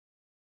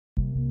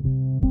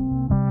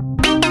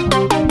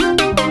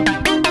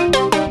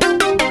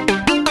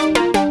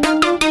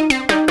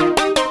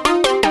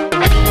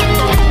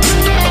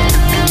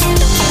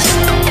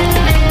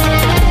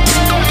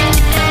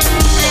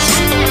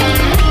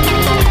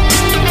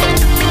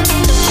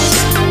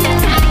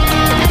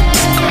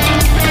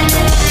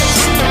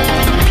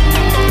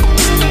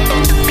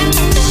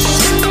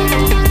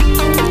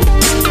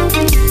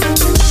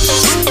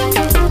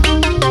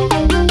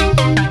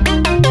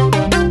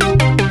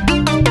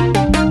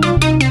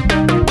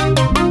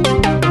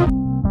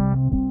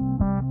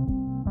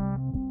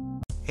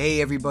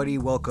Hey everybody,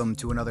 welcome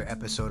to another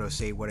episode of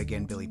Say What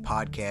Again Billy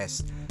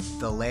podcast.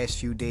 The last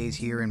few days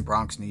here in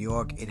Bronx, New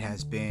York, it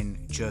has been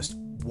just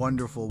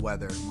wonderful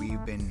weather.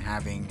 We've been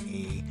having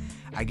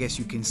I guess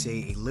you can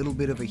say, a little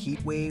bit of a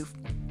heat wave.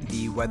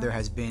 The weather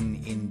has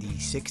been in the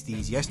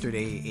 60s.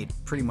 Yesterday, it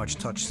pretty much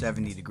touched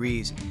 70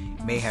 degrees.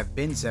 It may have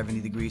been 70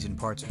 degrees in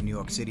parts of New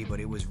York City, but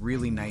it was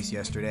really nice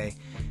yesterday.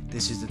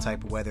 This is the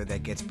type of weather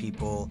that gets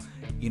people,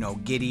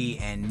 giddy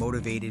and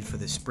motivated for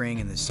the spring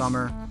and the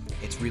summer.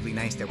 It's really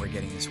nice that we're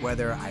getting this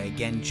weather. I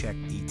again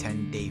checked the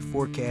 10-day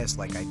forecast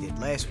like I did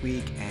last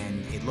week,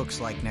 and it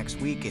looks like next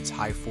week it's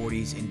high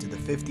 40s into the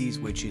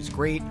 50s, which is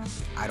great.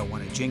 I don't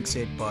want to jinx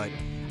it, but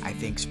I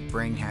think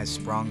spring has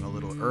sprung a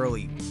little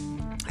early.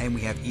 And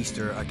we have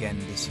Easter again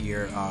this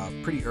year,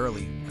 pretty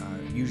early.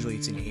 Usually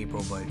it's in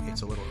April, but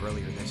it's a little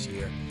earlier this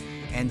year.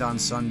 And on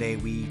Sunday,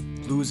 we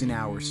lose an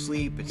hour's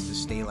sleep. It's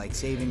the daylight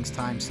savings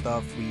time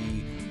stuff.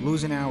 We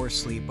lose an hour's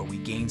sleep, but we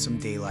gain some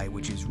daylight,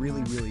 which is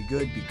really, really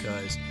good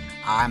because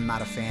I'm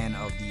not a fan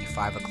of the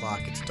 5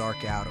 o'clock, it's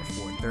dark out, or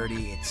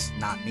 4:30. It's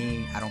not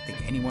me. I don't think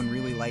anyone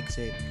really likes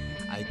it.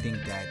 I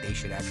think that they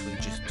should actually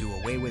just do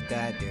away with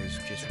that. There's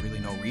just really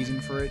no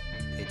reason for it.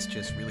 It's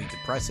just really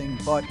depressing.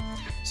 But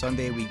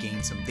Sunday we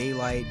gain some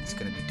daylight. It's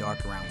going to be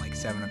dark around like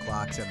 7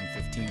 o'clock,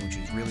 7:15, which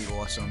is really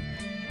awesome.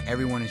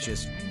 Everyone is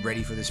just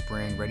ready for the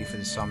spring, ready for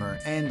the summer.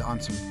 And on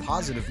some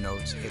positive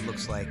notes, it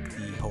looks like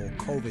the whole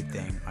COVID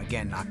thing,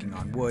 again, knocking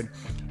on wood,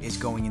 is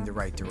going in the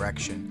right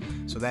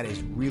direction. So that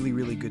is really,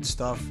 really good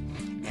stuff.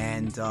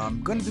 And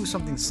I'm going to do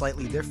something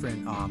slightly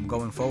different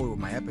going forward with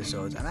my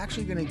episodes. I'm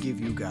actually going to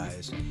give you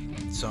guys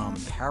some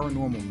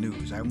paranormal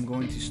news. I'm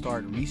going to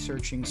start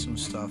researching some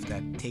stuff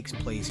that takes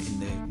place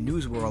in the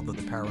news world of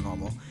the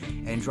paranormal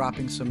and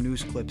dropping some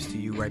news clips to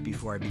you right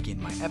before I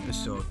begin my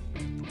episode.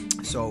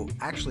 So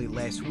actually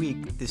last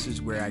week, this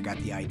is where I got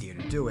the idea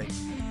to do it.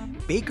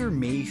 Baker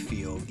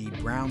Mayfield, the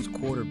Browns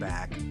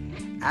quarterback,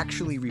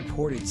 actually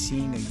reported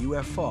seeing a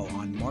UFO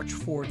on March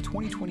 4,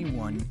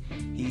 2021.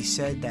 He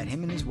said that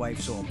him and his wife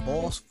saw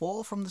balls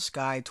fall from the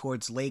sky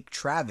towards Lake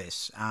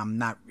Travis. I'm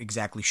not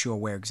exactly sure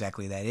where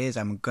exactly that is.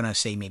 I'm going to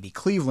say maybe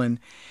Cleveland.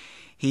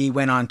 He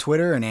went on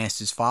Twitter and asked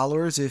his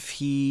followers if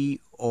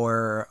he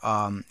or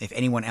if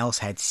anyone else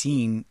had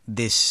seen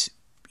this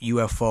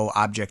UFO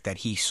object that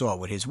he saw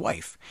with his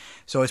wife.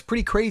 So it's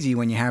pretty crazy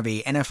when you have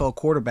a NFL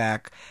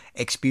quarterback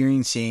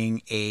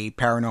experiencing a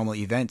paranormal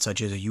event such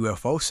as a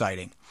UFO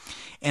sighting.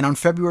 And on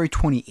February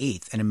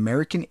 28th, an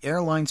American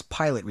Airlines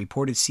pilot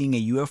reported seeing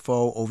a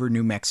UFO over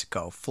New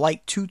Mexico.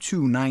 Flight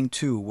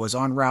 2292 was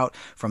en route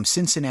from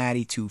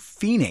Cincinnati to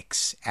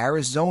Phoenix,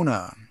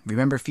 Arizona.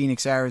 Remember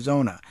Phoenix,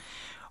 Arizona,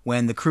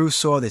 when the crew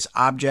saw this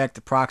object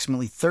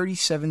approximately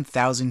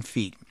 37,000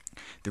 feet.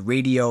 The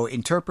radio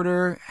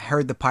interpreter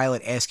heard the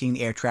pilot asking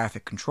the air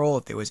traffic control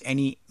if there was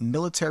any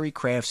military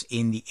crafts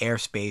in the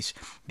airspace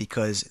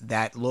because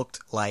that looked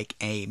like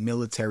a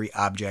military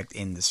object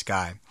in the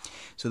sky.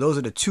 So those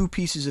are the two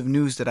pieces of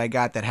news that I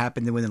got that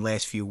happened within the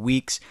last few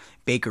weeks.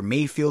 Baker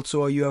Mayfield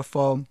saw a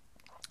UFO.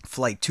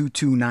 Flight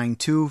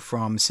 2292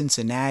 from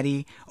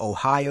Cincinnati,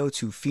 Ohio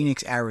to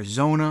Phoenix,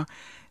 Arizona,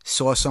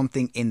 saw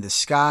something in the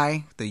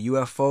sky. The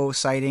UFO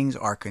sightings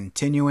are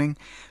continuing.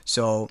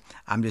 So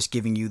I'm just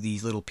giving you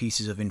these little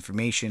pieces of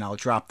information. I'll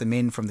drop them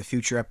in from the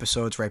future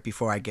episodes right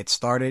before I get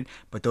started.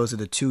 But those are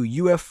the two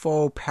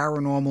UFO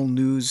paranormal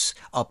news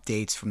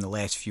updates from the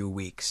last few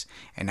weeks.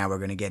 And now we're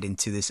going to get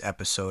into this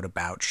episode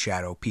about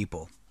shadow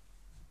people.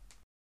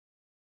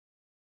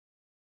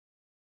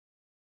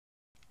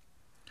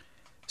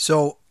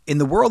 So in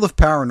the world of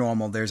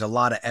paranormal, there's a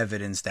lot of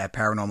evidence that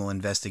paranormal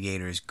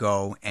investigators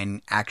go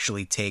and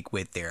actually take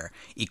with their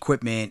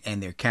equipment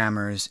and their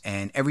cameras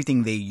and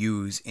everything they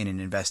use in an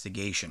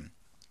investigation.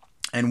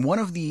 And one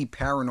of the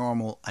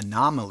paranormal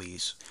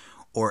anomalies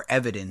or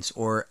evidence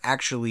or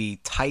actually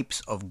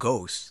types of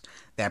ghosts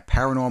that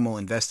paranormal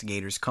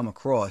investigators come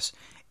across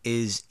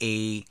is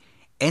a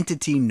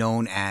entity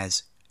known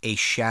as a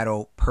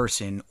shadow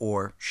person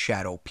or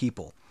shadow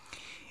people.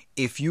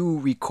 If you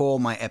recall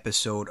my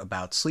episode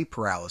about sleep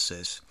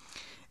paralysis,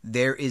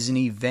 there is an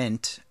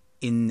event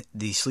in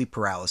the sleep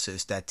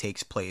paralysis that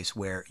takes place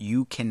where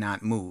you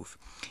cannot move.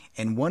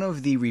 And one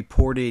of the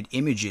reported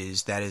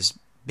images that has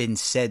been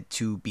said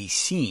to be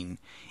seen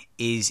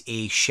is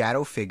a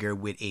shadow figure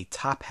with a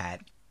top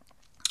hat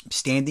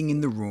standing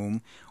in the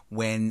room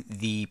when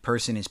the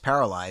person is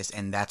paralyzed,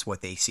 and that's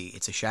what they see.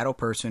 It's a shadow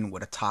person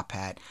with a top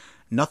hat.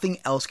 Nothing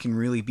else can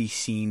really be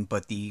seen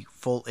but the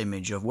full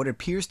image of what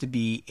appears to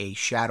be a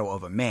shadow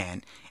of a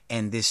man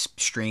and this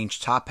strange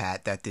top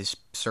hat that this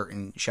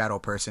certain shadow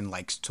person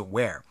likes to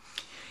wear.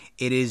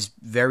 It is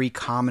very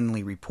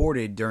commonly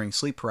reported during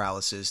sleep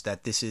paralysis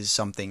that this is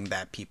something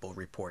that people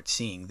report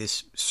seeing,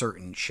 this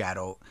certain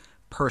shadow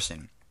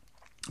person.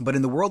 But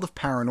in the world of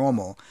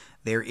paranormal,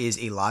 there is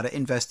a lot of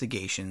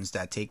investigations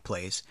that take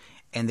place,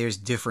 and there's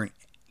different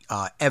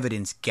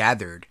evidence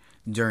gathered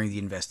during the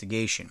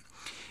investigation.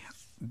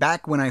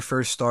 Back when I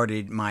first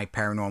started my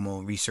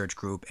paranormal research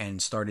group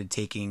and started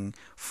taking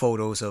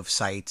photos of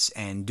sites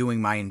and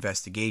doing my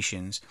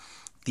investigations,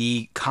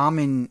 the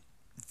common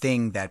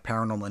thing that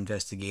paranormal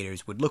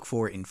investigators would look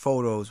for in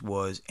photos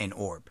was an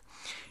orb.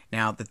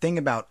 Now, the thing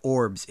about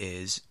orbs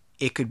is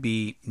it could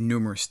be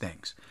numerous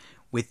things.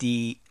 With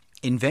the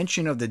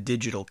invention of the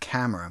digital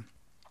camera,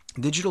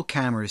 digital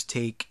cameras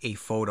take a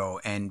photo,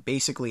 and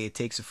basically it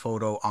takes a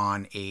photo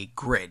on a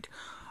grid.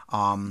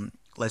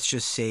 Let's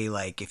just say,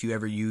 like, if you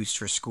ever used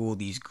for school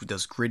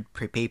those grid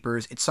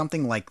papers, it's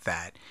something like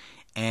that.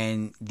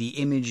 And the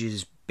image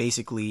is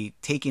basically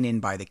taken in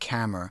by the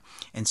camera,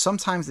 and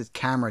sometimes the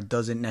camera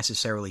doesn't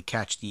necessarily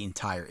catch the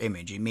entire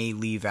image. It may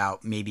leave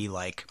out, maybe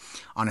like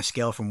on a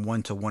scale from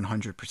 1 to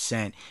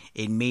 100%,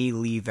 it may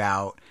leave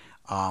out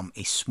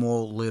a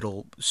small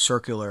little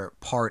circular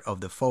part of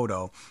the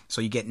photo.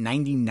 So you get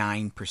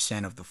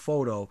 99% of the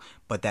photo,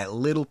 but that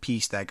little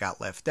piece that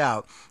got left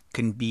out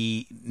can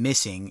be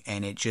missing,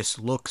 and it just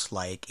looks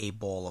like a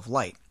ball of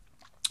light.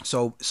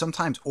 So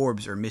sometimes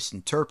orbs are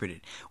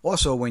misinterpreted.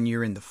 Also, when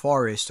you're in the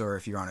forest, or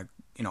if you're on a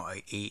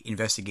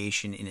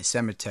investigation in a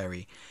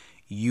cemetery,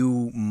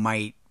 you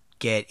might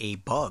get a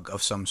bug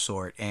of some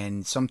sort,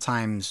 and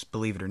sometimes,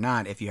 believe it or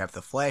not, if you have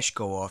the flash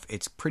go off,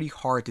 it's pretty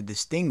hard to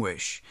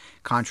distinguish.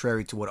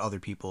 Contrary to what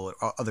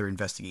other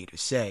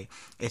investigators say,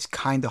 it's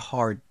kind of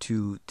hard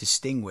to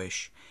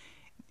distinguish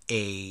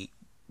a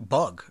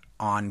bug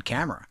on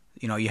camera.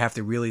 You have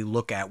to really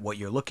look at what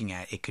you're looking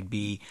at. It could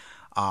be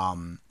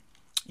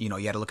you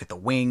got to look at the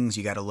wings,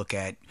 you got to look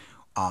at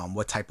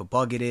what type of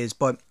bug it is.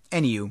 But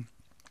anywho,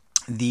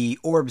 the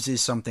orbs is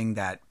something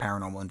that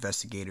paranormal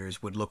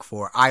investigators would look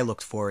for. I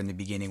looked for in the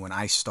beginning when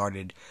I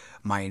started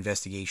my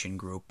investigation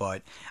group,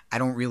 but I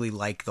don't really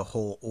like the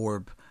whole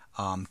orb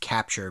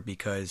capture,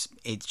 because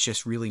it's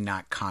just really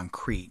not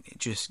concrete. It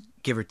just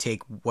give or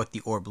take what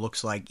the orb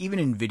looks like. Even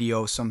in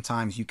video,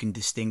 sometimes you can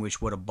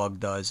distinguish what a bug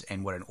does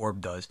and what an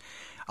orb does.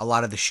 A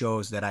lot of the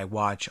shows that I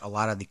watch, a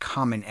lot of the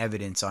common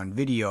evidence on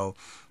video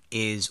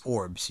is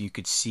orbs. You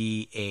could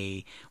see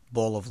a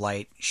ball of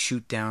light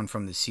shoot down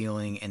from the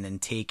ceiling and then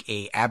take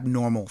a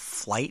abnormal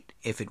flight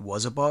if it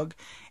was a bug,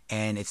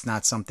 and it's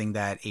not something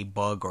that a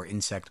bug or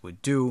insect would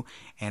do.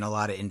 And a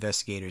lot of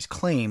investigators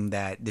claim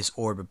that this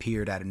orb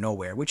appeared out of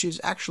nowhere, which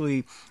is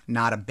actually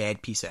not a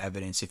bad piece of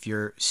evidence. If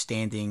you're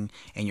standing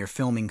and you're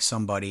filming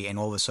somebody and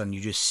all of a sudden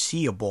you just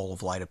see a ball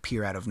of light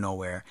appear out of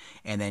nowhere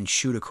and then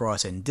shoot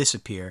across and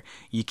disappear,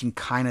 you can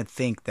kind of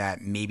think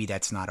that maybe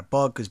that's not a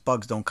bug, because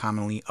bugs don't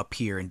commonly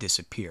appear and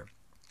disappear.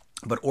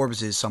 But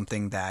orbs is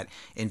something that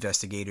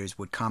investigators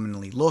would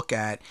commonly look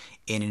at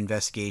in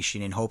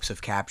investigation in hopes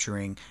of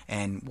capturing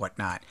and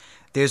whatnot.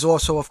 There's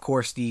also, of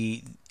course,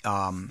 the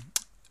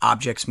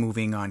objects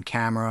moving on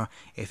camera.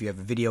 If you have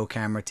a video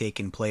camera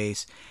taking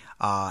place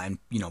and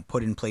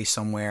put in place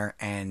somewhere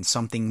and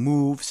something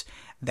moves,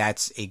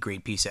 that's a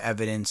great piece of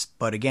evidence.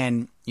 But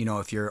again,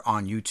 if you're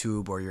on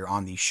YouTube or you're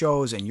on these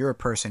shows and you're a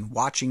person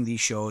watching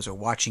these shows or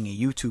watching a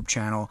YouTube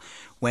channel,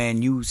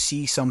 when you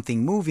see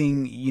something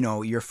moving,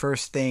 your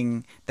first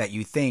thing that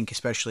you think,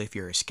 especially if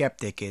you're a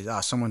skeptic, is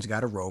someone's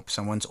got a rope,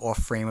 someone's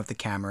off frame of the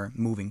camera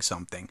moving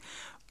something.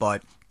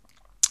 But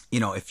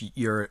if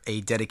you're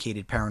a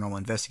dedicated paranormal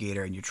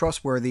investigator and you're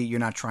trustworthy, you're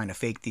not trying to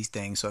fake these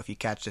things. So if you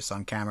catch this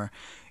on camera,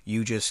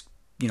 you just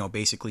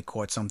basically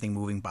caught something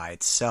moving by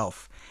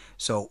itself.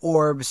 So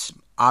orbs,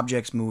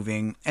 objects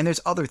moving, and there's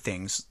other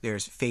things.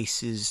 There's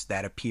faces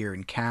that appear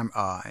in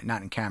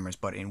not in cameras,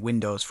 but in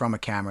windows from a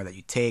camera that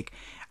you take.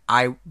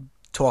 I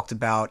talked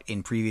about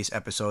in previous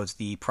episodes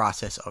the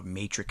process of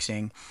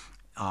matrixing.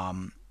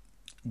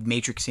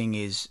 Matrixing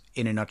is,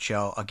 in a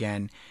nutshell,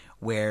 again,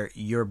 where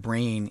your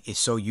brain is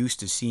so used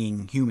to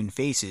seeing human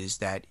faces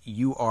that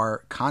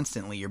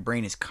your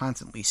brain is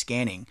constantly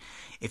scanning.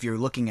 If you're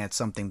looking at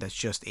something that's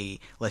just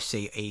let's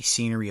say a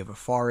scenery of a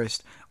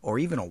forest or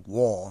even a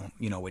wall,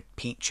 with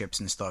paint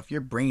chips and stuff,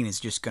 your brain is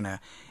just going to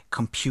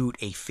compute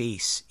a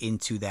face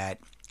into that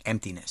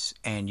emptiness,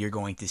 and you're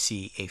going to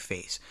see a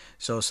face.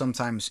 So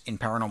sometimes in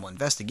paranormal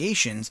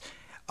investigations,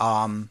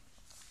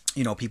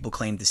 people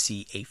claim to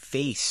see a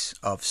face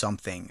of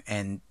something,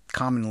 and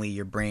commonly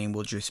your brain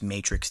will just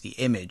matrix the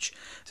image.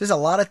 So there's a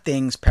lot of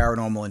things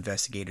paranormal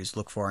investigators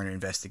look for in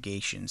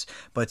investigations,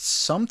 but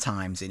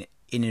sometimes in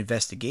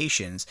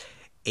investigations,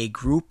 a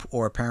group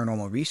or a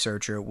paranormal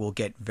researcher will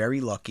get very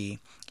lucky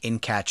in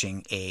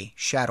catching a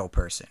shadow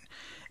person.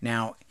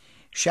 Now,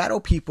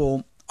 shadow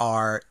people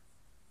are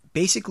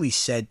basically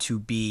said to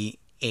be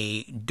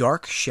a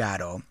dark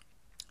shadow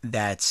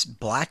that's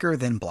blacker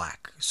than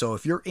black. So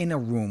if you're in a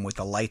room with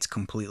the lights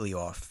completely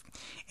off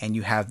and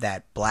you have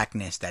that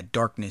blackness, that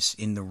darkness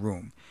in the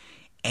room,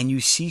 and you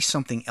see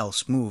something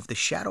else move, the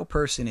shadow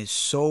person is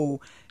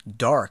so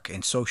dark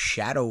and so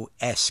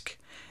shadow-esque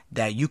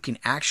that you can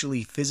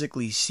actually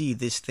physically see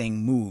this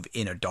thing move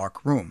in a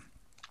dark room.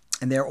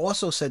 And they're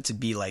also said to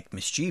be like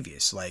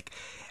mischievous, like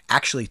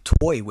actually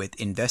toy with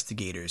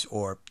investigators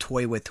or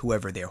toy with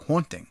whoever they're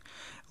haunting.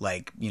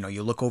 Like,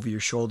 you look over your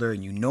shoulder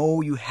and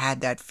you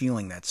had that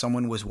feeling that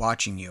someone was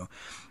watching you,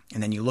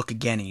 and then you look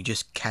again and you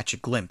just catch a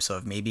glimpse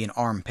of maybe an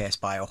arm pass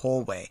by a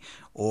hallway,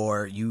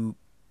 or you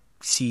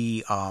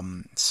see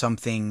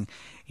something,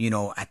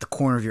 at the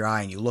corner of your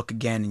eye, and you look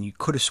again and you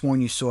could have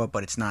sworn you saw it,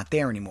 but it's not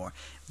there anymore.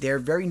 They're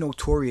very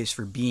notorious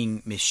for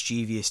being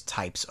mischievous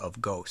types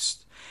of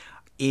ghosts.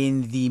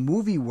 In the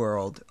movie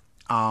world,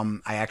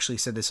 I actually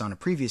said this on a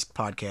previous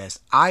podcast,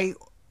 I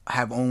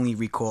have only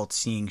recalled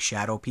seeing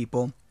shadow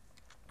people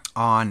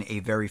on a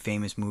very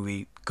famous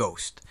movie,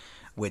 Ghost,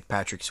 with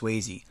Patrick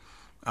Swayze.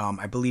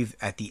 I believe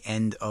at the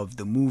end of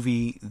the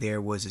movie there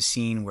was a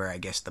scene where I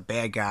guess the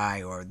bad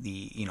guy or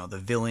the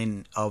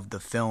villain of the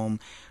film,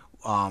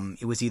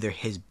 it was either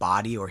his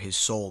body or his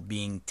soul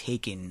being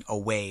taken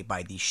away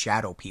by these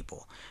shadow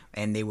people,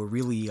 and they were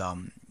really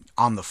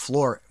on the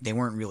floor. They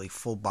weren't really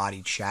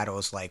full-bodied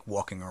shadows like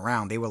walking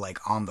around. They were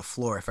like on the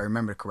floor, if I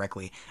remember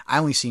correctly. I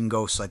only seen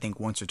ghosts I think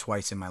once or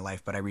twice in my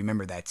life, but I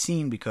remember that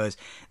scene because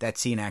that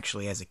scene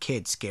actually as a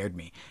kid scared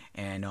me.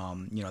 And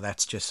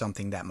that's just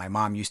something that my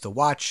mom used to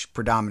watch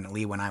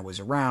predominantly when I was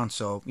around.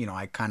 So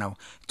I kind of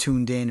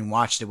tuned in and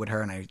watched it with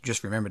her, and I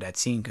just remember that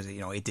scene because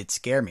it did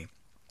scare me.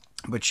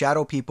 But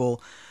shadow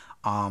people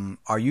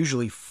are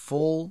usually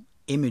full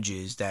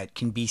images that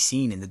can be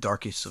seen in the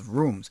darkest of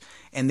rooms.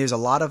 And there's a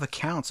lot of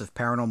accounts of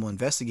paranormal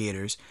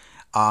investigators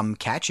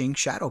catching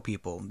shadow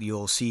people.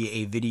 You'll see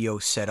a video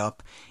set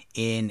up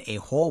in a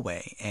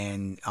hallway,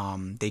 and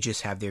they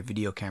just have their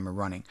video camera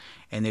running,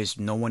 and there's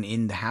no one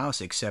in the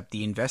house except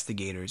the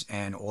investigators,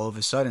 and all of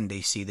a sudden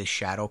they see the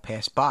shadow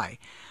pass by.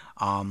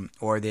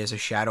 Or there's a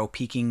shadow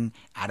peeking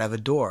out of a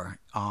door.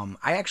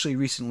 I actually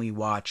recently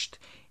watched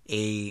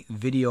a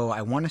video,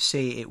 I want to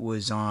say it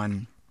was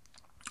on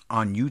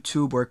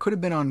YouTube, or it could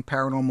have been on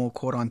Paranormal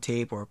Caught on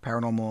Tape or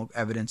Paranormal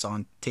Evidence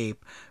on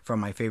Tape from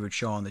my favorite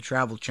show on the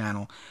Travel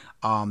Channel.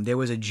 There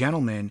was a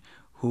gentleman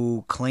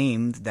who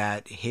claimed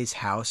that his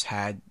house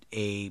had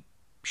a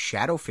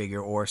shadow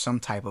figure or some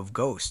type of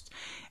ghost.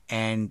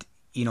 And,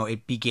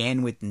 it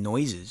began with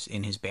noises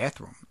in his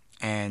bathroom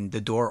and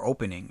the door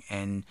opening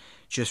and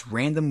just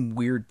random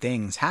weird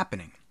things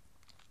happening.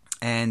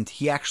 And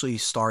he actually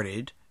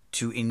started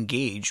to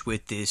engage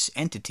with this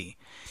entity.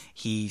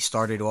 He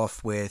started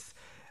off with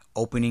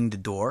opening the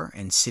door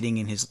and sitting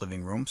in his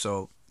living room.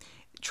 So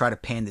try to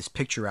pan this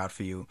picture out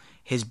for you.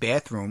 His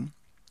bathroom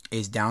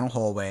is down a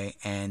hallway,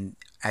 and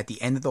at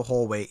the end of the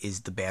hallway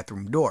is the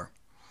bathroom door.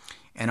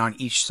 And on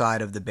each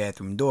side of the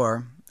bathroom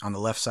door, on the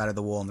left side of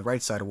the wall and the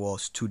right side of the wall,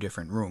 is two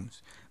different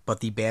rooms.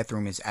 But the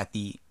bathroom is at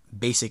the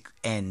basic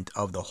end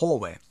of the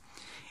hallway.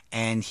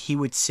 And he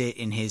would sit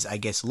in his, I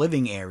guess,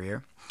 living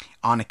area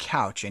on a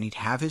couch, and he'd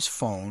have his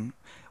phone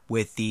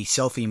with the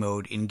selfie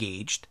mode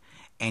engaged,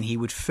 and he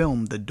would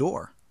film the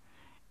door.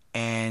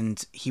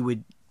 And he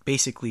would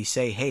basically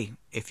say, hey,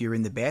 if you're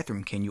in the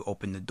bathroom, can you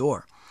open the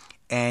door?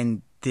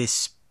 And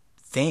this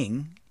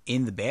thing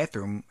in the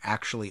bathroom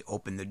actually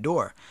opened the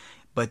door.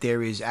 But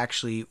there is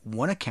actually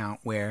one account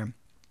where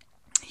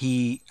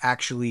he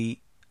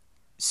actually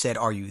said,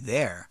 are you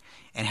there?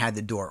 And had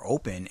the door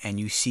open, and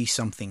you see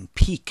something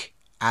peek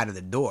out of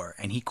the door,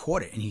 and he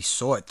caught it, and he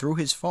saw it through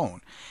his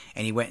phone,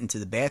 and he went into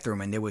the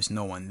bathroom, and there was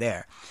no one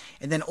there.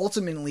 And then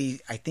ultimately,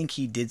 I think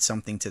he did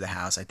something to the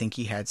house. I think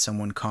he had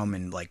someone come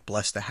and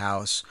bless the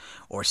house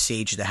or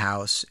sage the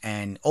house,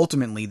 and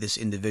ultimately this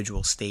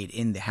individual stayed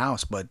in the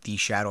house, but the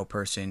shadow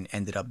person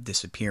ended up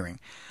disappearing.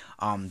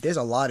 There's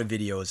a lot of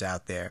videos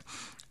out there,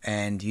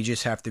 and you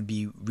just have to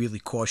be really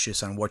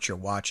cautious on what you're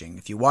watching.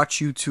 If you watch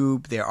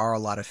YouTube, there are a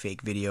lot of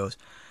fake videos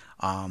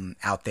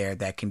out there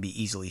that can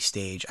be easily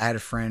staged. I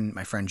had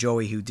my friend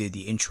Joey, who did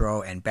the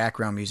intro and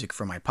background music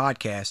for my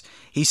podcast.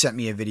 He sent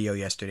me a video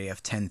yesterday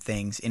of 10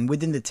 things, and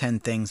within the 10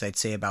 things, I'd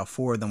say about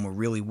 4 of them were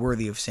really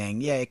worthy of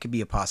saying, yeah, it could be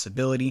a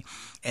possibility,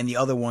 and the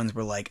other ones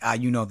were like,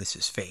 this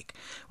is fake.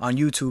 On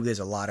YouTube, there's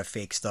a lot of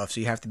fake stuff, so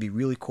you have to be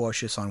really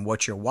cautious on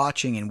what you're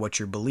watching and what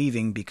you're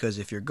believing, because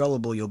if you're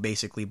gullible, you'll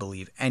basically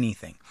believe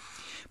anything.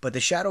 But the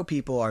shadow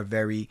people are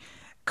very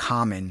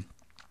common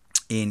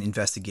in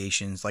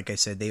investigations. Like I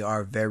said, they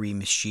are very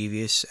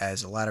mischievous,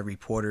 as a lot of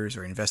reporters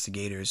or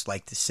investigators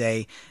like to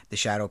say. The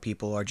shadow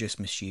people are just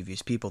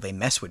mischievous people. They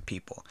mess with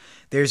people.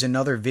 There's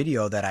another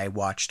video that I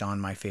watched on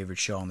my favorite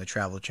show on the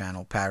Travel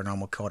Channel,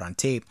 Paranormal Caught on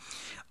Tape.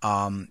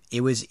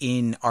 It was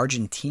in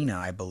Argentina,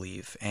 I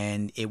believe,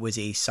 and it was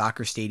a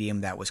soccer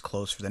stadium that was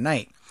closed for the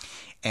night.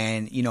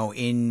 And,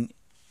 in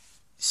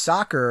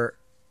soccer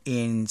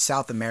in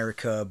South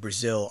America,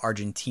 Brazil,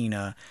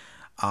 Argentina,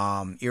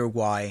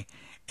 Uruguay,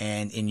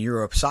 and in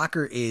Europe,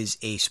 soccer is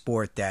a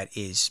sport that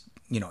is,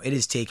 it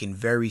is taken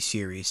very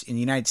serious. In the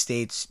United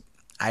States,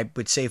 I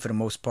would say for the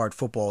most part,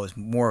 football is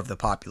more of the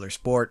popular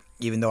sport,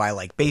 even though I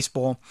like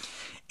baseball.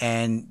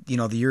 And,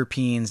 the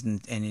Europeans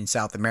and in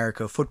South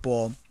America,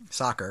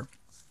 soccer,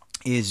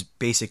 is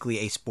basically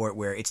a sport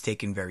where it's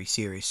taken very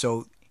serious.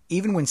 So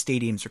even when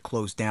stadiums are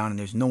closed down and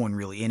there's no one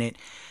really in it,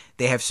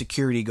 they have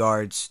security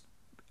guards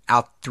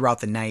out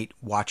throughout the night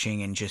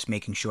watching and just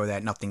making sure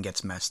that nothing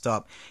gets messed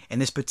up. In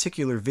this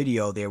particular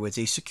video, there was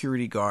a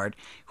security guard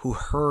who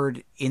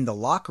heard in the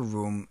locker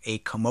room a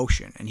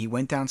commotion, and he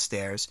went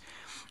downstairs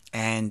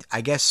And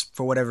I guess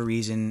for whatever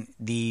reason,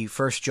 the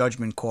first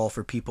judgment call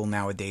for people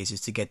nowadays is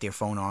to get their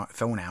phone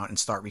out and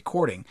start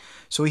recording.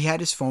 So he had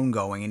his phone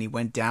going, and he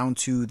went down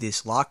to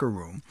this locker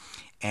room,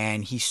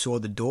 and he saw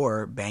the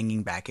door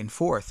banging back and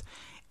forth.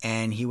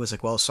 And he was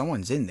like, well,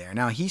 someone's in there.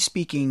 Now, he's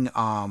speaking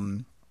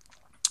the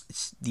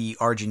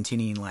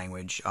Argentinian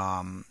language.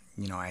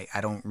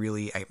 I don't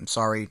really, I'm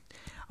sorry,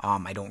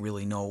 I don't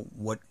really know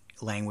what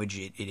language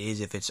it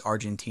is, if it's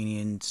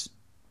Argentinian's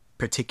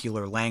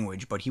particular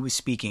language, but he was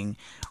speaking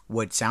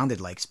what sounded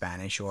like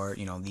Spanish, or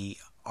the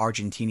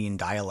Argentinian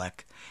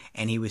dialect,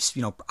 and he was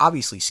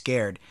obviously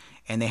scared,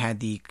 and they had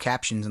the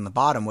captions on the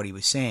bottom what he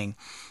was saying,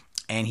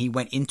 and he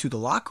went into the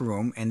locker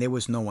room and there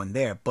was no one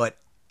there. But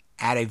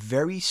at a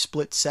very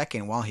split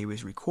second while he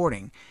was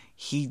recording,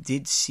 he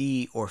did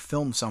see or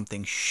film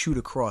something shoot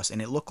across,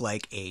 and it looked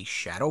like a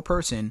shadow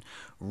person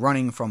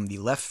running from the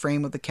left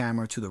frame of the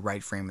camera to the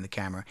right frame of the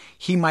camera.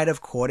 He might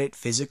have caught it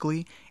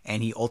physically,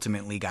 and he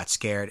ultimately got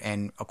scared,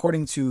 and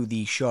according to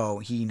the show,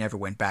 he never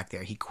went back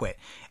there. He quit.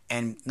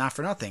 And not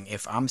for nothing,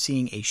 if I'm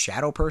seeing a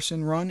shadow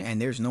person run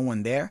and there's no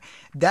one there,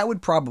 that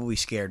would probably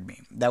scare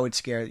me. That would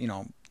scare,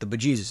 the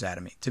bejesus out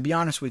of me. To be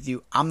honest with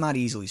you, I'm not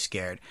easily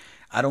scared.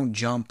 I don't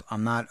jump.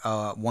 I'm not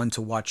one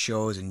to watch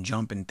shows and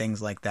jump and things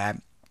like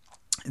that.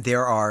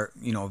 There are,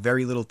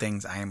 very little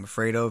things I am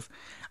afraid of.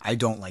 I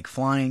don't like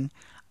flying.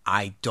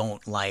 I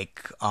don't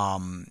like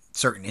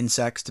certain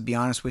insects, to be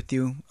honest with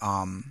you.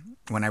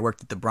 When I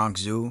worked at the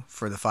Bronx Zoo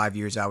for the 5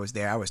 years I was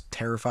there, I was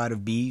terrified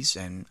of bees,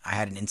 and I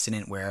had an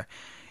incident where,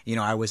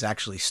 I was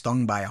actually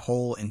stung by a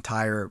whole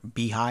entire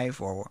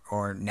beehive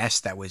or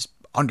nest that was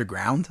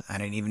underground. I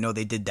didn't even know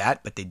they did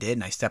that, but they did,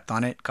 and I stepped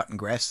on it, cutting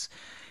grass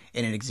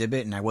in an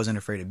exhibit, and I wasn't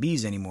afraid of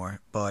bees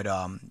anymore. But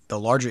the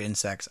larger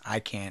insects, I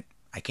can't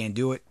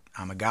do it.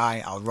 I'm a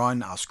guy. I'll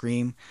run. I'll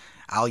scream.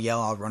 I'll yell.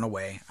 I'll run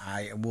away.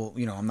 I will,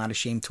 I'm not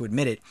ashamed to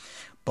admit it.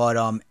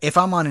 But if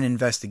I'm on an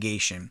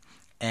investigation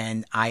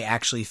and I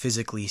actually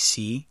physically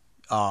see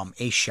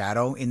a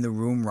shadow in the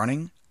room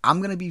running, I'm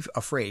going to be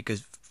afraid,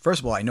 because first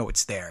of all, I know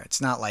it's there.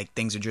 It's not like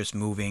things are just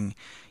moving.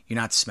 You're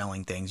not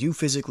smelling things. You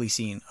physically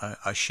seen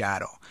a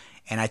shadow.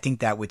 And I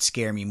think that would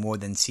scare me more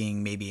than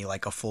seeing maybe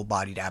like a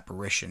full-bodied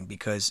apparition,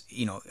 because,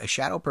 a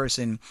shadow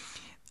person,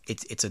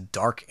 it's a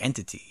dark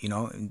entity.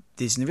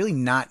 There's really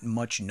not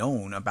much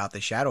known about the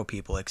shadow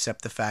people,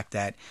 except the fact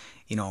that,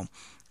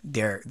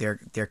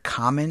 they're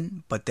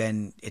common, but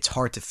then it's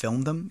hard to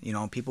film them.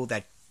 People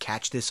that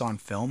catch this on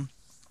film,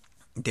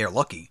 they're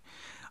lucky.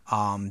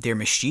 They're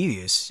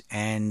mischievous,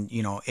 and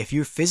if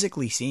you're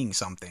physically seeing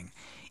something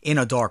in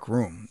a dark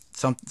room,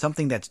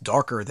 something that's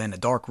darker than a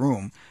dark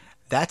room,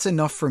 that's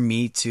enough for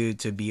me to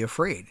be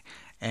afraid.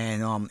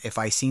 And if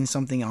I seen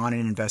something on an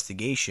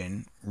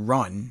investigation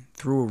run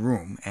through a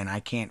room and I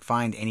can't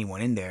find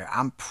anyone in there,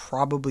 I'm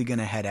probably going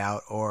to head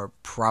out, or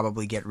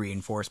probably get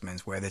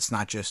reinforcements where it's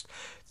not just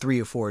 3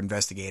 or 4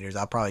 investigators.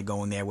 I'll probably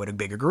go in there with a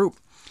bigger group.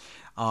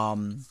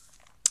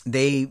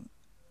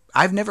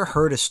 I've never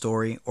heard a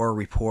story or a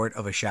report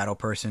of a shadow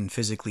person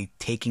physically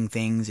taking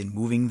things and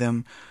moving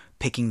them,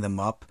 picking them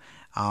up.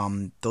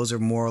 Those are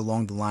more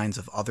along the lines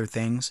of other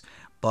things.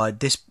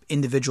 But this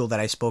individual that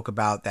I spoke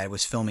about that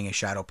was filming a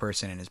shadow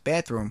person in his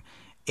bathroom,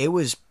 it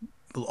was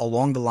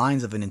along the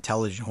lines of an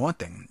intelligent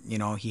haunting.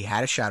 He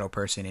had a shadow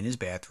person in his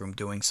bathroom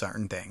doing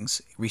certain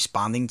things,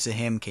 responding to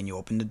him, can you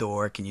open the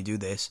door, can you do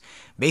this?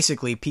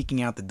 Basically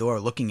peeking out the door,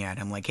 looking at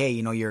him like, hey,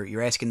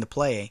 you're asking to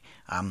play,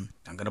 I'm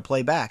going to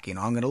play back, I'm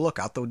going to look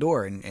out the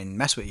door and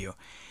mess with you.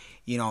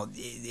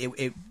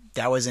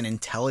 That was an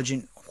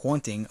intelligent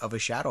haunting of a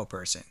shadow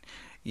person,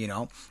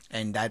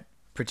 and that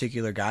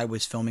particular guy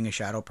was filming a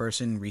shadow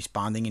person,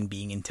 responding and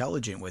being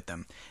intelligent with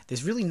them.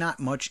 There's really not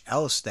much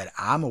else that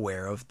I'm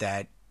aware of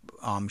that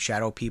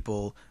shadow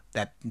people,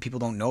 that people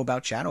don't know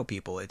about shadow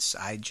people.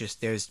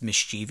 There's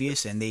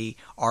mischievous, and they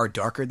are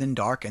darker than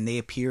dark, and they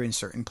appear in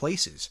certain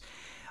places.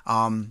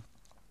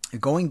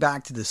 Going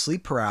back to the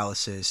sleep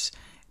paralysis,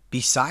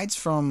 besides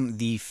from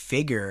the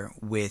figure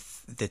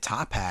with the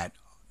top hat,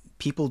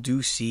 people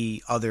do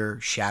see other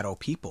shadow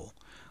people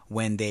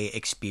when they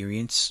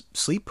experience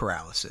sleep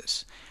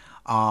paralysis.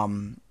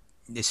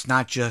 It's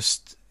not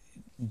just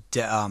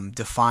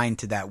defined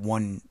to that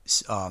one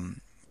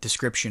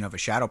description of a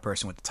shadow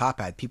person with the top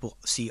hat. People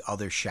see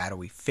other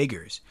shadowy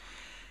figures.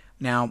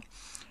 Now,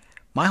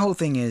 my whole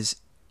thing is,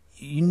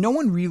 no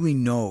one really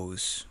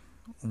knows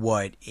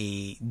what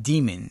a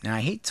demon, and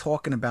I hate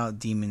talking about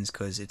demons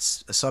because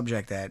it's a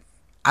subject that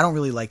I don't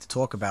really like to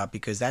talk about,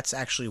 because that's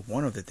actually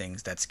one of the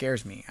things that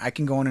scares me. I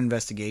can go on an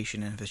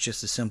investigation, and if it's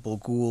just a simple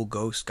ghoul,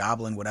 ghost,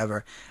 goblin,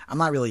 whatever, I'm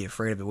not really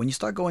afraid of it. When you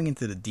start going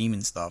into the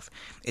demon stuff,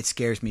 it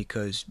scares me,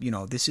 because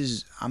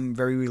I'm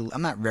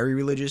not very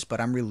religious,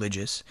 but I'm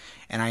religious,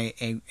 and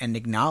I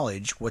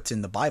acknowledge what's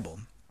in the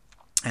Bible.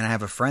 And I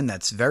have a friend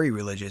that's very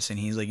religious, and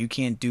he's like, you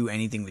can't do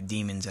anything with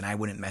demons, and I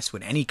wouldn't mess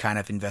with any kind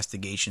of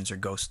investigations or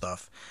ghost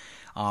stuff.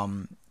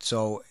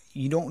 So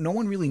no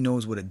one really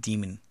knows what a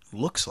demon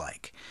looks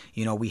like.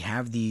 We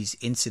have these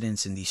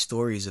incidents and these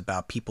stories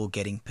about people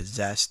getting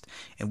possessed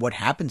and what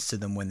happens to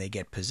them when they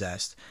get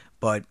possessed,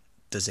 but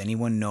does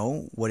anyone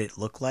know what it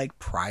looked like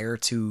prior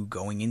to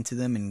going into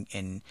them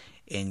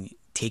and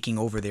taking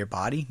over their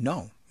body?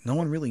 No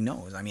one really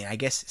knows. I mean, I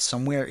guess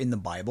somewhere in the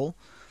Bible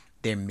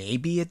there may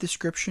be a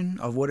description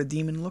of what a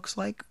demon looks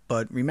like,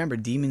 but remember,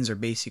 demons are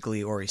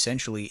basically or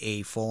essentially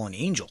a fallen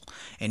angel,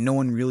 and no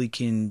one really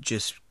can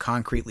just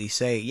concretely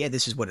say, yeah,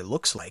 this is what it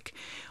looks like.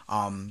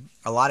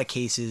 A lot of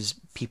cases,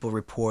 people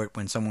report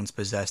when someone's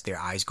possessed, their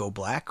eyes go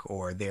black,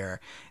 or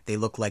they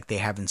look like they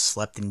haven't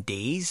slept in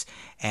days,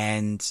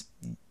 and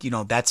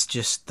that's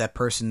just that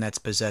person that's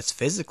possessed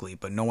physically,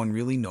 but no one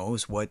really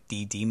knows what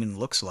the demon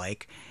looks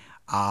like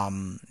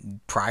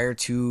prior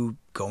to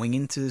going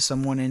into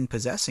someone and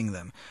possessing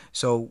them.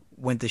 So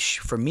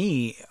for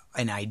me,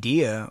 an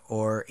idea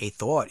or a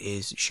thought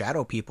is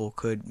shadow people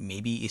could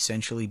maybe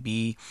essentially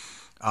be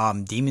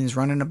demons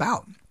running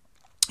about,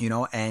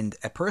 and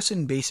a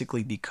person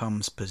basically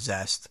becomes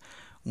possessed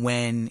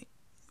when,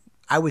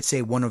 I would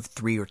say, one of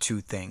three or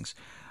two things.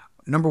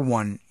 Number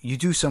one, you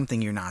do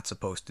something you're not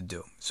supposed to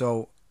do.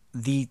 So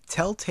the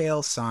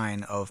telltale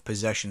sign of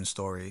possession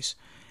stories,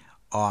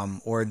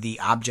 or the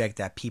object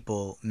that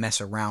people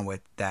mess around with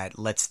that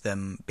lets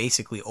them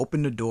basically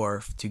open the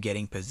door to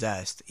getting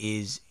possessed,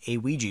 is a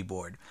Ouija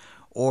board,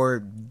 or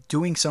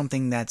doing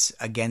something that's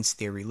against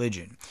their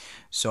religion.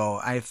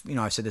 So I've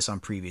said this on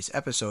previous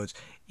episodes.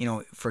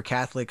 For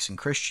Catholics and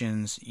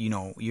Christians,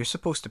 you're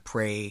supposed to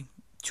pray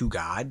to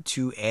God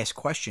to ask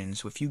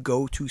questions. If you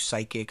go to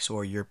psychics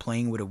or you're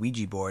playing with a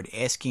Ouija board,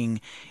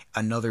 asking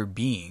another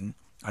being,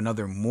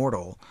 another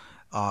mortal,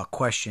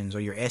 questions, or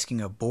you're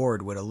asking a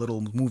board with a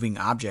little moving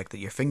object that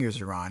your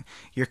fingers are on,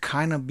 you're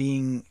kind of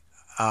being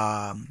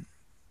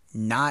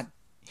not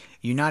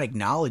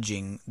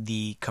acknowledging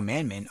the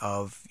commandment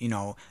of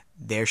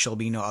there shall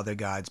be no other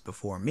gods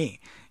before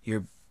me.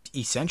 You're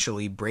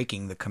essentially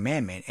breaking the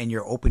commandment, and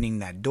you're opening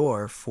that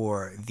door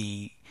for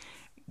the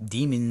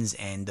demons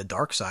and the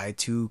dark side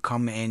to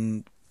come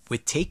and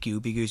take you,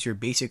 because you're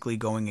basically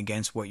going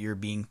against what you're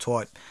being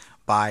taught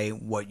by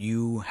what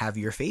you have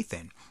your faith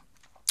in.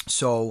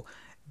 So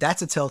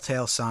that's a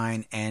telltale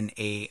sign and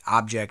a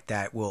object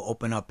that will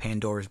open up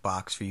Pandora's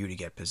box for you to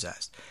get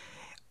possessed.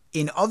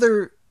 In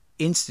other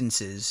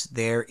instances,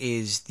 there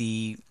is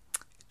the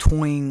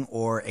toying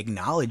or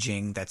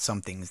acknowledging that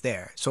something's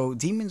there. So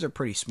demons are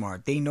pretty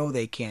smart. They know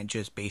they can't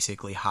just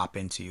basically hop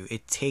into you.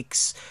 It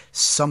takes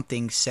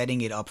something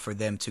setting it up for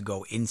them to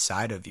go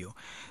inside of you.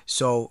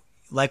 So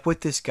like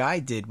what this guy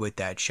did with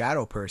that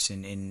shadow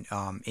person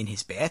in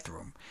his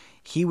bathroom,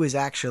 he was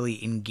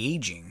actually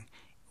engaging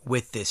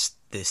with this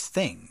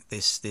thing,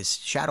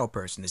 this shadow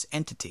person, this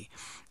entity.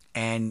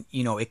 And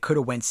it could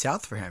have went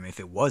south for him if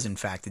it was in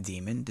fact a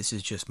demon. This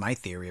is just my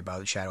theory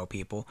about shadow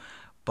people.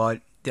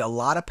 But a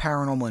lot of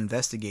paranormal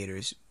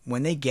investigators,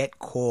 when they get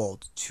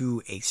called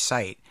to a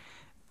site,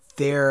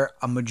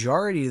 a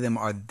majority of them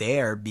are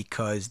there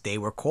because they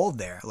were called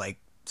there. Like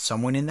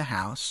someone in the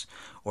house,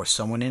 or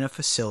someone in a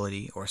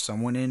facility, or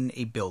someone in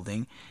a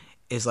building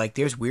is like,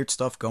 there's weird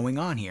stuff going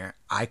on here.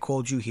 I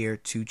called you here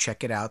to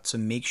check it out to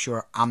make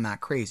sure I'm not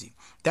crazy.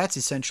 That's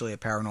essentially a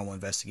paranormal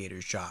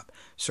investigator's job.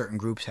 Certain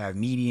groups have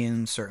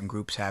mediums, certain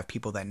groups have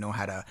people that know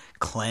how to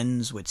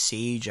cleanse with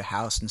sage a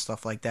house and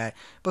stuff like that.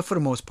 But for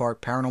the most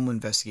part, paranormal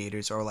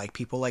investigators are like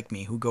people like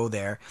me who go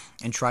there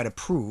and try to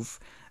prove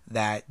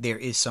that there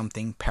is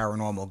something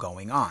paranormal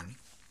going on.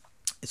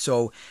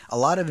 So a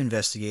lot of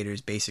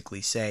investigators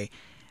basically say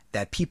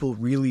that people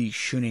really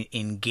shouldn't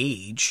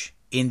engage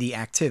in the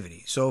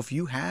activity. So if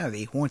you have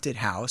a haunted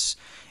house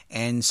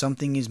and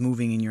something is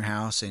moving in your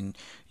house, and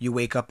you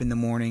wake up in the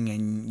morning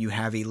and you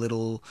have a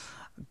little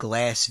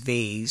glass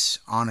vase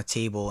on a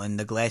table and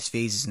the glass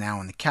vase is now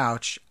on the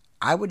couch,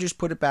 I would just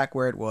put it back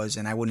where it was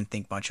and I wouldn't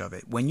think much of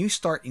it. When you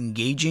start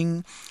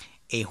engaging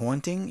a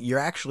haunting, you're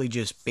actually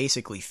just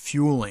basically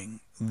fueling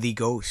the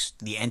ghost,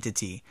 the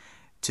entity,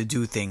 to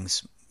do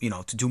things,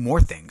 to do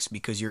more things,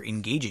 because you're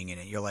engaging in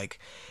it. You're like,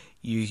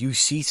 you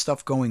see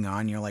stuff going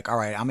on, you're like, all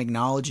right, I'm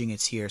acknowledging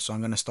it's here, so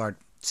I'm going to start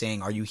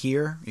saying, are you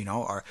here?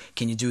 Or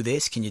can you do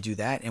this? Can you do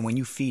that? And when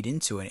you feed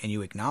into it and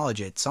you acknowledge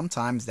it,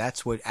 sometimes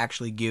that's what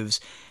actually gives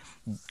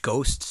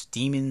ghosts,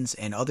 demons,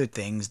 and other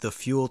things the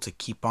fuel to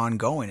keep on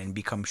going and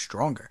become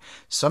stronger.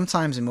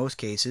 Sometimes, in most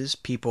cases,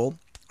 people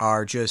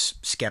are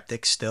just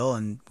skeptics still,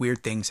 and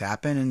weird things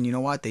happen, and you know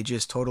what? They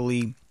just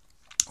totally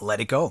let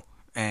it go,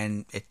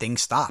 and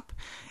things stop.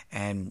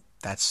 And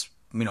that's,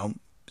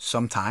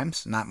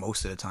 sometimes, not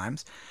most of the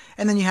times.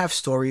 And then you have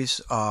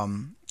stories.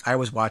 I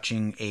was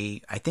watching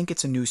I think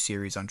it's a new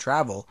series on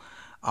travel.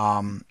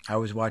 I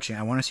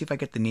want to see if I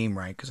get the name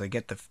right, because I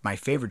get my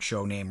favorite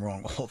show name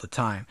wrong all the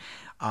time.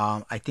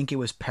 I think it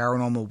was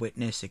Paranormal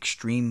Witness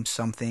Extreme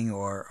something,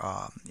 or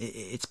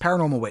it's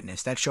Paranormal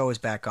Witness. That show is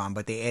back on,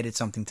 but they added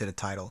something to the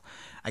title.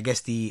 I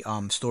guess the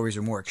stories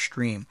are more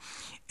extreme.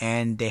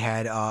 And they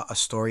had a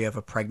story of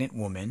a pregnant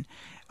woman.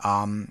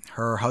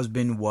 Her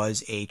husband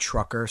was a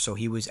trucker, so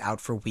he was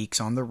out for weeks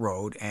on the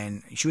road,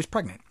 and she was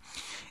pregnant.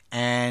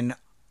 And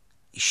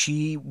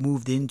she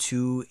moved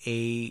into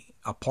a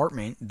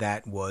apartment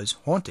that was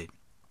haunted,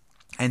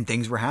 and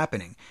things were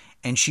happening.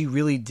 And she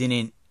really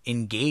didn't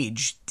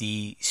engage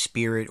the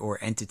spirit or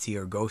entity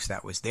or ghost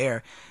that was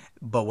there,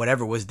 but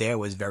whatever was there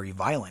was very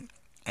violent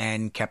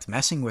and kept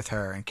messing with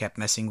her and kept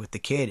messing with the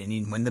kid.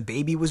 And when the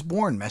baby was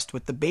born, messed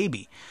with the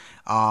baby,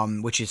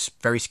 which is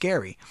very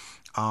scary.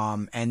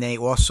 And they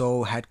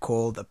also had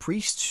called a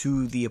priest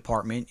to the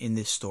apartment in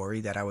this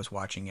story that I was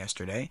watching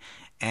yesterday,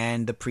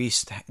 and the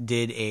priest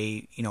did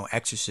a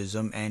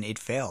exorcism, and it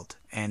failed.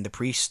 And the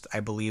priest, I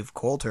believe,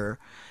 called her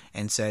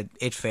and said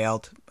it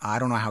failed. I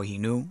don't know how he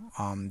knew.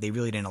 They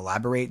really didn't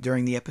elaborate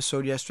during the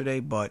episode yesterday,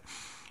 but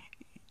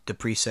the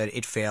priest said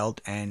it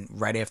failed, and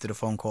right after the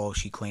phone call,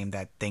 she claimed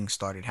that things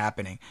started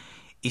happening.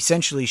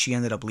 Essentially, she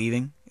ended up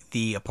leaving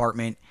the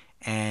apartment,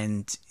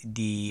 and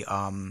the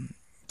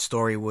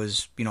story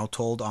was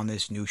told on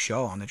this new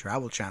show on the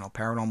Travel Channel,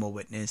 Paranormal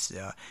Witness,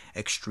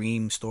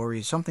 Extreme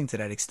Stories, something to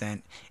that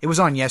extent. It was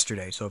on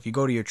yesterday, so if you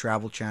go to your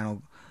Travel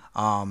Channel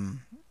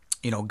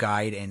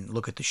guide and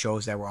look at the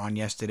shows that were on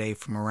yesterday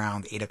from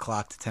around 8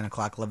 o'clock to 10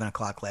 o'clock, 11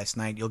 o'clock last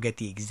night, you'll get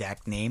the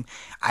exact name.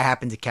 I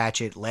happened to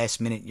catch it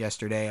last minute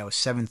yesterday. I was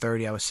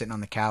 7:30. I was sitting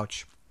on the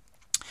couch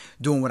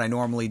doing what I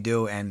normally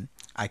do, and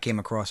I came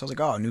across, I was like,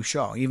 oh, a new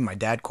show. Even my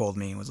dad called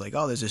me and was like,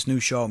 oh, there's this new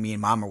show me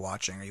and Mom are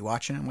watching. Are you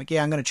watching it? I'm like,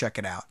 yeah, I'm going to check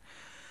it out.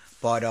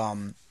 But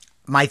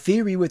my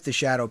theory with the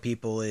shadow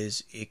people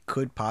is it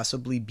could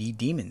possibly be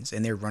demons,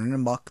 and they're running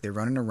amok. They're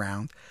running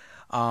around.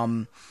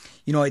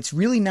 It's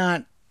really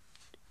not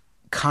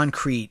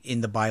concrete in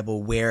the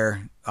Bible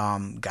where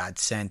God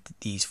sent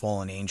these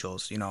fallen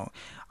angels.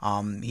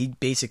 He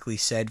basically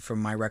said,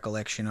 from my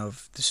recollection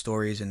of the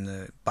stories in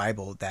the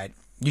Bible, that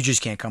you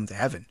just can't come to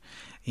heaven.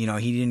 He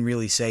didn't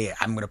really say,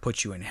 I'm going to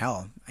put you in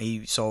hell.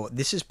 So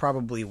this is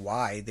probably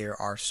why there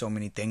are so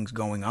many things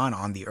going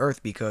on the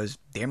earth, because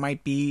there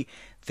might be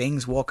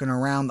things walking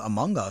around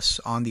among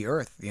us on the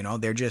earth. They're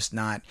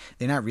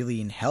not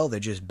really in hell. They're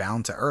just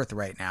bound to earth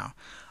right now.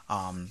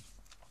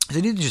 So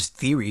these are just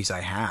theories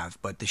I have,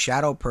 but the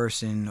shadow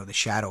person or the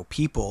shadow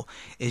people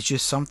is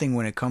just something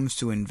when it comes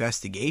to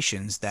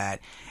investigations that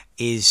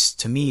is,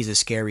 to me, is a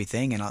scary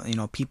thing,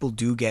 and people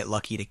do get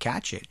lucky to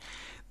catch it.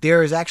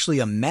 There is actually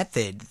a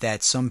method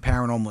that some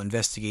paranormal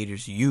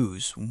investigators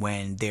use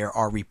when there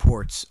are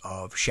reports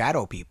of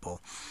shadow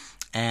people,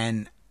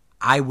 and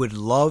I would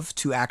love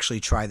to actually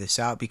try this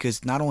out,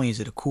 because not only is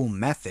it a cool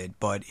method,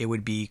 but it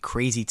would be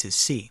crazy to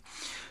see.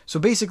 So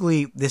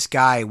basically, this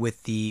guy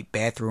with the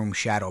bathroom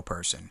shadow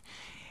person,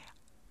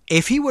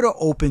 if he would have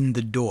opened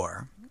the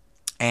door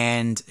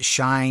and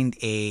shined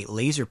a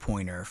laser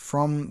pointer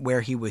from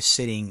where he was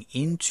sitting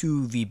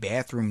into the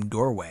bathroom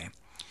doorway,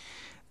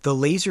 the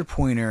laser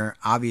pointer,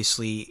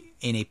 obviously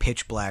in a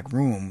pitch black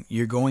room,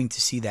 you're going to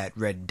see that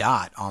red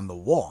dot on the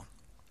wall.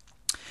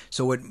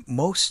 So what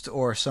most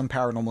or some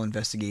paranormal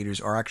investigators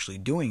are actually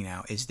doing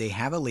now is they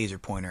have a laser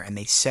pointer and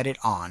they set it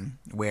on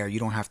where you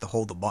don't have to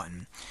hold the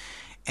button.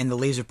 And the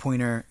laser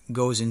pointer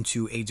goes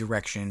into a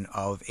direction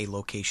of a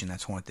location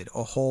that's haunted,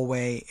 a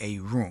hallway, a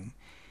room.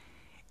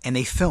 And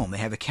they film. They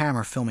have a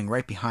camera filming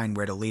right behind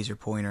where the laser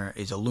pointer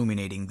is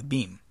illuminating the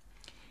beam.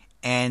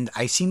 And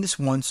I seen this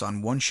once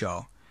on one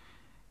show.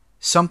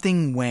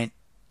 Something went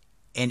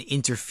and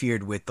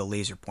interfered with the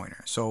laser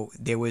pointer. So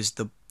there was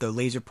the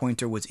laser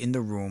pointer was in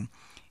the room,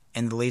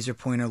 and the laser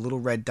pointer, little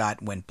red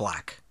dot, went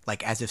black,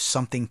 like as if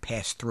something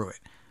passed through it.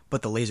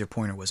 But the laser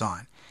pointer was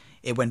on.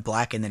 It went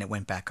black and then it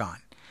went back on.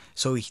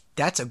 So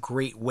that's a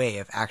great way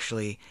of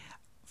actually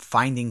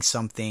finding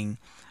something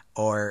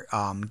or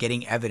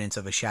getting evidence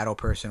of a shadow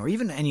person or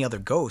even any other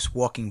ghost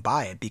walking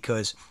by it,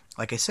 because,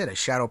 like I said, a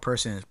shadow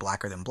person is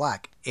blacker than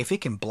black. If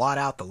it can blot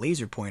out the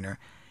laser pointer,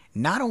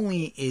 not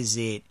only is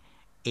it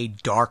a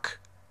dark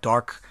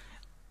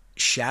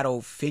shadow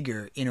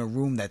figure in a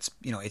room that's,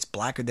 it's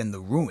blacker than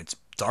the room, it's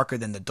darker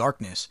than the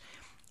darkness,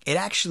 it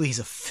actually is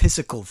a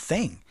physical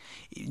thing.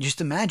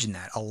 Just imagine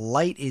that. A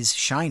light is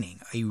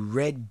shining, a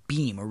red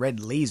beam, a red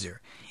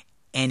laser,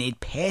 and it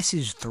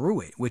passes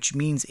through it, which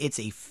means it's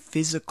a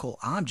physical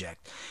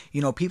object.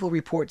 People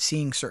report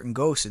seeing certain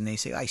ghosts, and they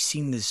say, I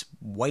seen this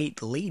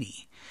white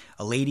lady,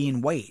 a lady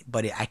in white,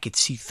 but I could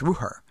see through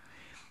her.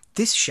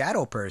 This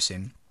shadow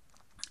person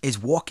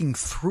is walking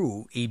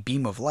through a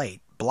beam of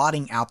light,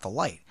 blotting out the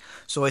light.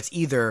 So it's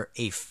either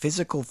a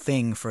physical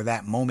thing for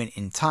that moment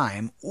in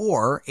time,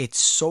 or it's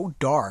so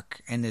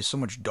dark and there's so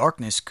much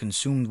darkness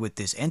consumed with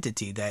this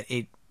entity that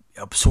it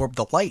absorbed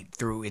the light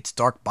through its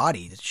dark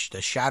body,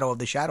 the shadow of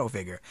the shadow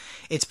figure.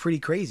 It's pretty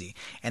crazy.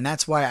 And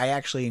that's why I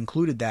actually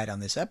included that on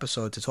this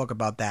episode, to talk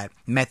about that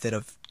method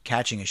of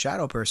catching a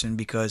shadow person,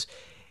 because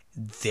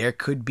there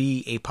could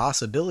be a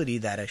possibility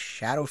that a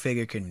shadow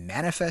figure can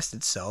manifest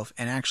itself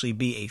and actually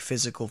be a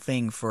physical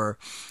thing for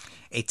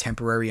a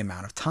temporary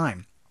amount of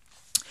time.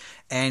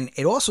 And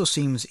it also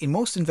seems, in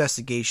most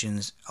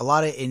investigations, a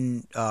lot of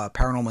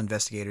paranormal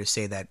investigators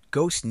say that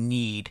ghosts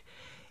need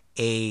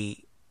a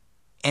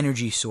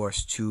energy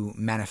source to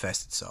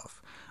manifest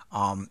itself.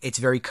 It's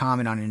very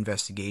common on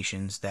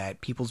investigations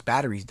that people's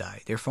batteries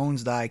die, their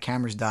phones die,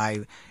 cameras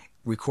die,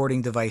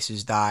 recording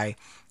devices die.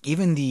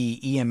 Even the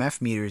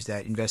EMF meters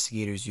that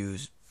investigators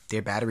use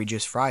their battery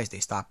just fries. They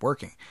stop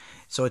working.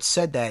 So it's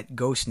said that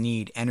ghosts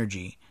need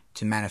energy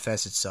to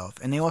manifest itself,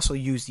 and they also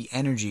use the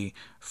energy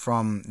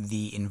from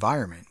the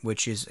environment,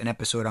 which is an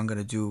episode I'm going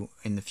to do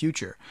in the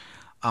future.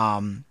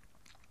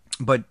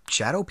 But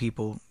shadow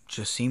people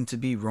just seem to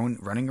be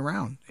running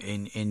around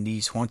in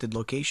these haunted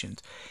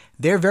locations.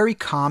 They're very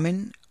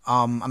common.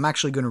 I'm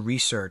actually going to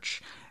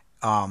research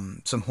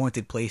some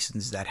haunted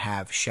places that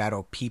have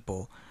shadow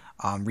people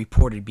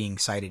reported being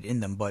sighted in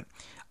them. But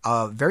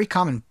very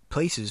common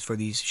places for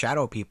these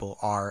shadow people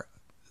are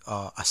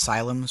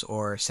asylums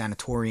or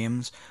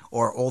sanatoriums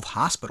or old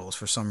hospitals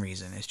for some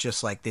reason. It's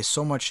just like there's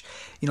so much,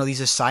 these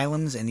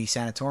asylums and these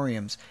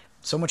sanatoriums,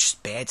 so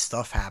much bad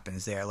stuff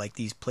happens there. Like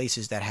these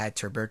places that had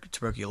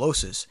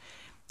tuberculosis,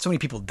 so many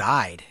people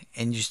died.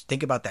 And just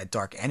think about that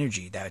dark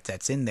energy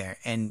that's in there.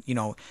 And,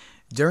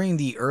 during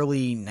the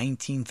early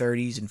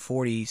 1930s and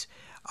 40s,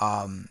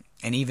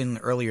 and even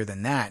earlier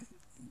than that,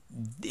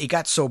 it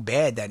got so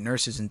bad that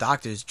nurses and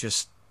doctors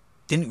just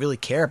didn't really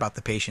care about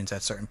the patients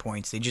at certain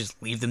points. They just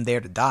leave them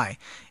there to die.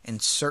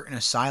 And certain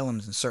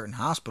asylums and certain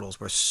hospitals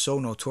were so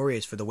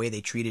notorious for the way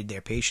they treated their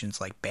patients,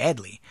 like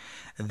badly,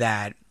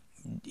 that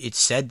it's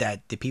said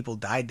that the people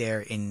died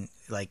there in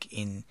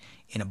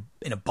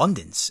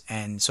abundance,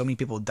 and so many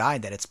people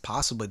died that it's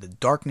possibly the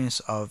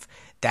darkness of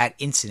that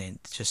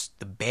incident, just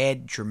the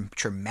bad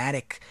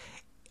traumatic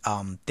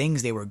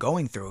things they were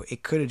going through.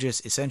 It could have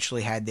just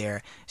essentially had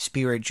their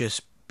spirit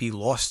just be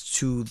lost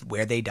to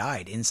where they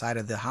died, inside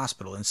of the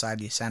hospital, inside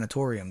the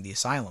sanatorium, the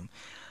asylum,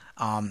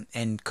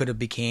 and could have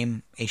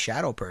became a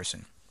shadow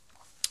person.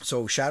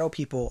 So shadow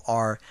people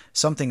are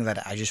something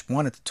that I just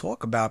wanted to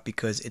talk about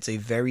because it's a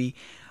very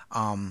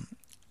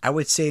I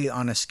would say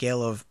on a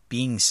scale of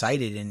being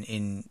cited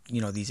in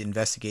these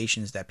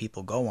investigations that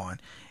people go on,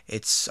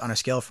 it's on a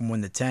scale from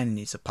 1 to 10,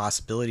 it's a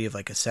possibility of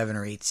like a 7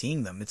 or 8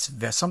 seeing them. It's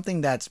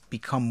something that's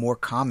become more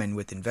common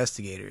with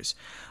investigators,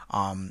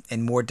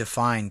 and more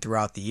defined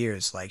throughout the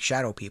years, like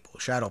shadow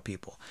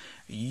people.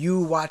 You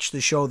watch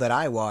the show that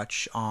I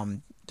watch,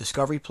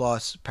 Discovery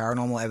Plus,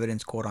 Paranormal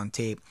Evidence Caught on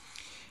Tape.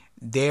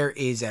 There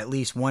is at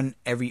least one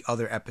every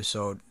other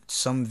episode,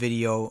 some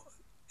video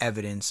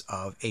evidence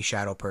of a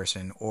shadow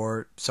person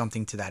or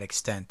something to that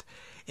extent.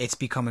 It's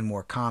becoming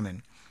more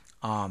common.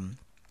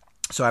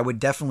 So I would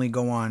definitely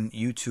go on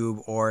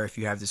YouTube, or if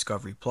you have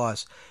Discovery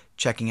Plus,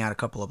 checking out a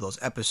couple of those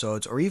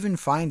episodes, or even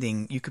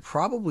you could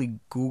probably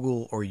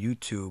Google or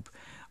YouTube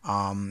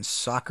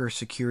soccer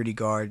security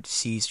guard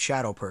sees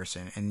shadow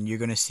person, and you're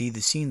going to see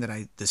the scene that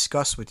I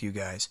discussed with you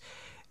guys,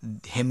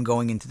 him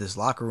going into this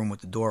locker room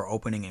with the door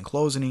opening and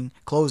closing,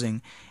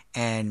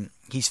 and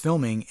he's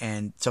filming,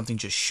 and something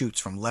just shoots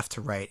from left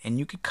to right, and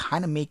you could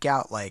kind of make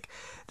out like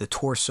the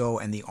torso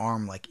and the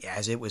arm, like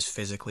as it was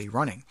physically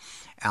running.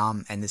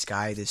 And this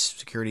guy, this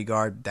security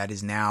guard that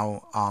is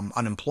now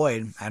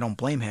unemployed, I don't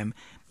blame him,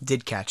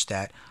 did catch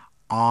that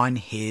on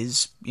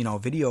his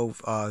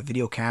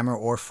video camera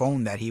or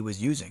phone that he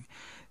was using.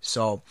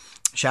 So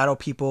shadow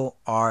people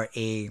are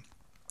a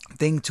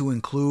thing to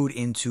include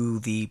into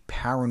the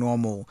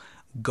paranormal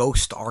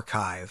ghost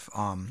archive.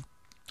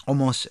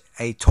 Almost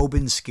a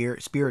Tobin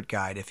spirit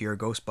guide if you're a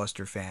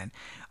Ghostbuster fan.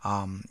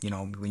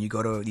 When you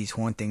go to these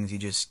hauntings, you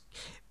just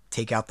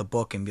take out the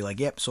book and be like,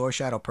 yep, saw a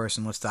shadow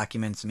person, let's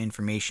document some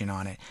information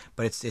on it.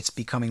 But it's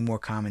becoming more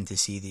common to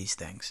see these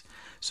things.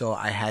 So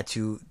I had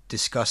to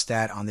discuss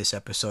that on this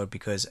episode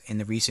because in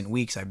the recent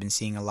weeks I've been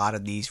seeing a lot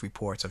of these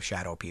reports of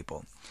shadow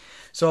people.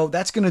 So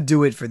that's going to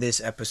do it for this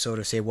episode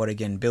of Say What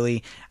Again,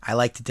 Billy. I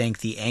like to thank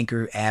the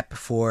Anchor app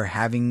for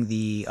having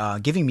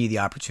giving me the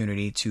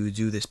opportunity to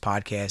do this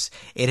podcast.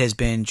 It has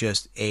been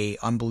just a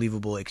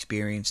unbelievable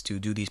experience to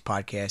do these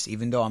podcasts.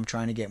 Even though I'm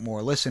trying to get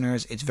more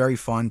listeners, it's very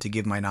fun to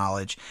give my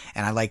knowledge,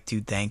 and I like to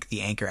thank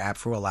the Anchor app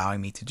for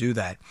allowing me to do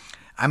that.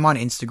 I'm on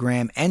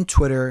Instagram and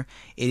Twitter.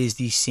 It is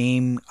the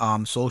same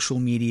social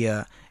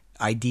media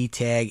ID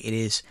tag. It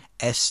is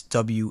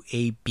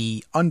SWAB_podcast,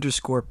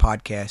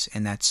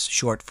 and that's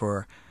short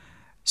for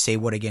Say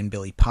What Again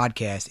Billy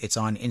Podcast. It's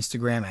on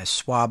Instagram as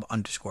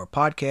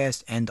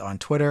SWAB_podcast and on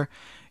Twitter.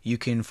 You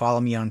can follow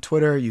me on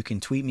Twitter. You can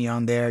tweet me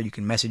on there. You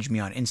can message me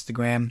on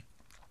Instagram.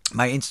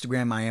 My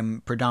Instagram, I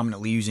am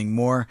predominantly using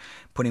more,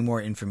 putting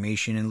more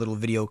information and little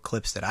video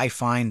clips that I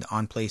find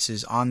on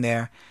places on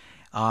there.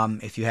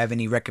 If you have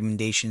any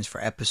recommendations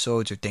for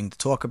episodes or things to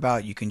talk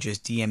about, you can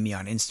just DM me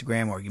on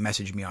Instagram or you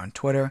message me on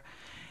Twitter.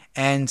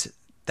 And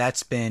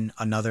that's been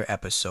another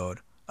episode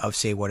of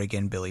Say What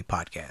Again Billy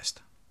podcast.